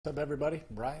What's up, everybody?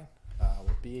 Brian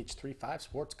with BH35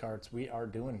 Sports Cards. We are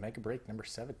doing Mega Break number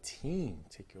 17.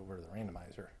 Take you over to the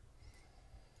randomizer.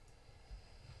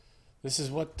 This is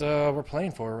what we're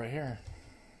playing for right here.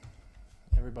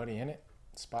 Everybody in it.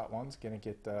 Spot 1's going to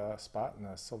get a spot in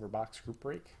the silver box group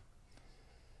break.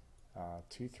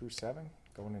 2 through 7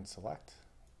 going in select.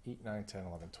 8, 9, 10,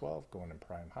 11, 12 going in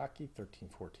prime hockey. 13,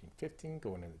 14, 15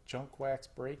 going in the junk wax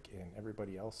break. And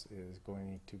everybody else is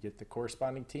going to get the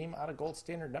corresponding team out of gold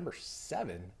standard number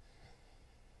 7.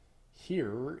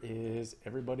 Here is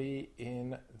everybody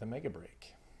in the mega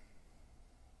break.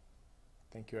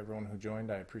 Thank you everyone who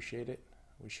joined. I appreciate it.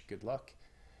 Wish you good luck.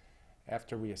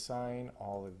 After we assign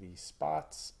all of these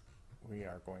spots, we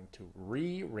are going to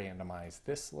re-randomize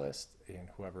this list, and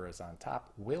whoever is on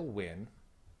top will win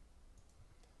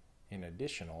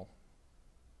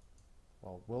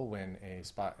we'll win a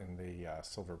spot in the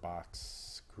silver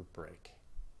box group break.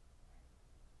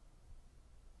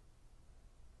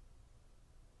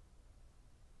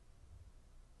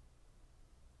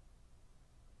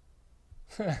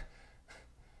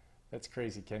 That's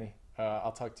crazy, Kenny.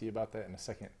 I'll talk to you about that in a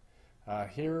second.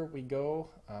 Here we go.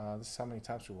 This is how many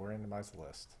times we will randomize the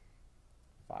list.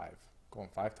 5. Going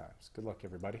 5 times. Good luck,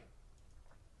 everybody.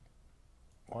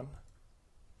 1,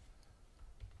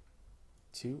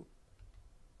 2,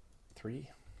 3,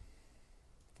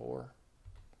 4,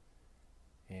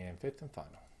 and 5th and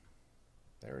final.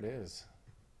 There it is.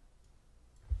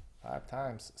 5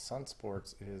 times. Sun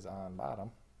Sports is on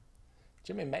bottom.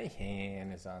 Jimmy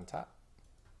Mahan is on top.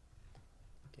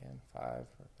 Again, 5.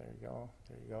 There you go.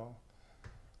 There you go.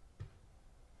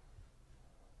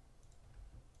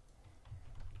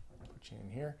 Put you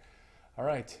in here. All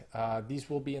right, these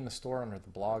will be in the store under the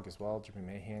blog as well. Jimmy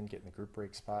Mahan getting the group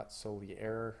break spot.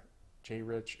 Solier, J.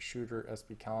 Rich, Shooter,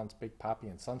 SB Collins, Big Poppy,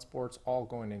 and Sun Sports all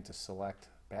going into select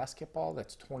basketball.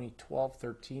 That's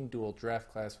 2012-13 dual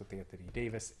draft class with Anthony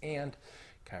Davis and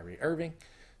Kyrie Irving.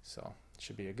 So it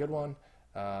should be a good one.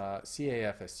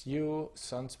 CAFSU,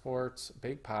 Sun Sports,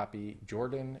 Big Poppy,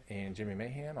 Jordan, and Jimmy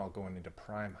Mahan all going into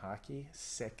prime hockey.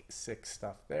 Sick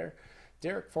stuff there.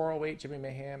 Derek 408, Jimmy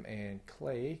Mahan, and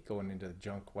Clay going into the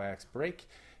junk wax break.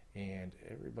 And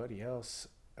everybody else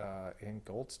in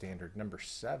gold standard, number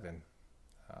 7,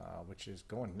 which is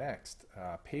going next.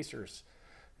 Pacers,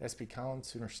 SB Collins,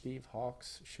 Sooner Steve,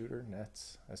 Hawks, Shooter,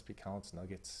 Nets, SB Collins,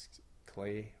 Nuggets,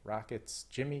 Clay, Rockets,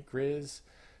 Jimmy Grizz,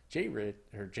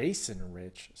 Jason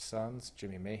Rich, Suns,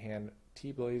 Jimmy Mahan,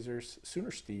 T-Blazers, Sooner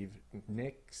Steve,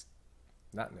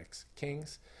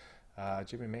 Kings,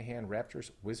 Jimmy Mahan,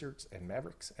 Raptors, Wizards, and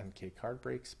Mavericks, MK Card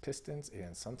Breaks, Pistons,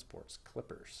 and Sun Sports,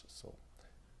 Clippers. So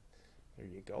there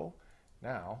you go.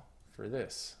 Now for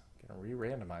this, I'm going to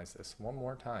re-randomize this one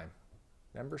more time.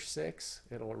 Number 6,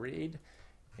 it'll read,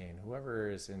 and whoever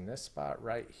is in this spot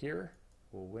right here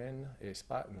will win a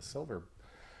spot in the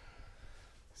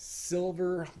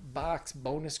silver box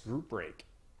bonus group break.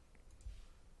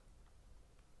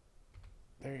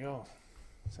 There you go.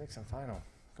 6th and final.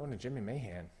 Going to Jimmy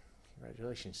Mahan.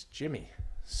 Congratulations, Jimmy.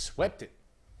 Swept it.